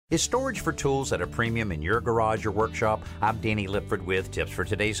Is storage for tools at a premium in your garage or workshop? I'm Danny Lipford with Tips for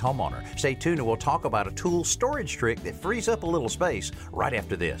Today's Homeowner. Stay tuned and we'll talk about a tool storage trick that frees up a little space right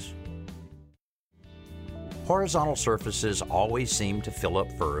after this. Horizontal surfaces always seem to fill up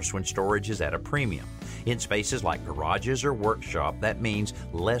first when storage is at a premium. In spaces like garages or workshop, that means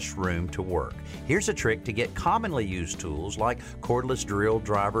less room to work. Here's a trick to get commonly used tools like cordless drill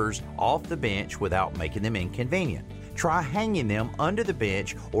drivers off the bench without making them inconvenient. Try hanging them under the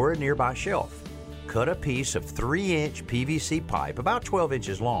bench or a nearby shelf. Cut a piece of 3-inch PVC pipe about 12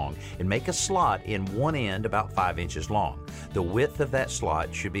 inches long and make a slot in one end about 5 inches long. The width of that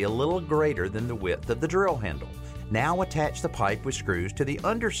slot should be a little greater than the width of the drill handle. Now attach the pipe with screws to the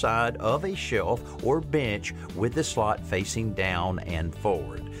underside of a shelf or bench with the slot facing down and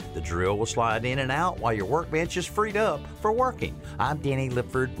forward. The drill will slide in and out while your workbench is freed up for working. I'm Danny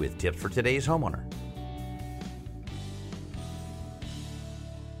Lipford with Tips for Today's Homeowner.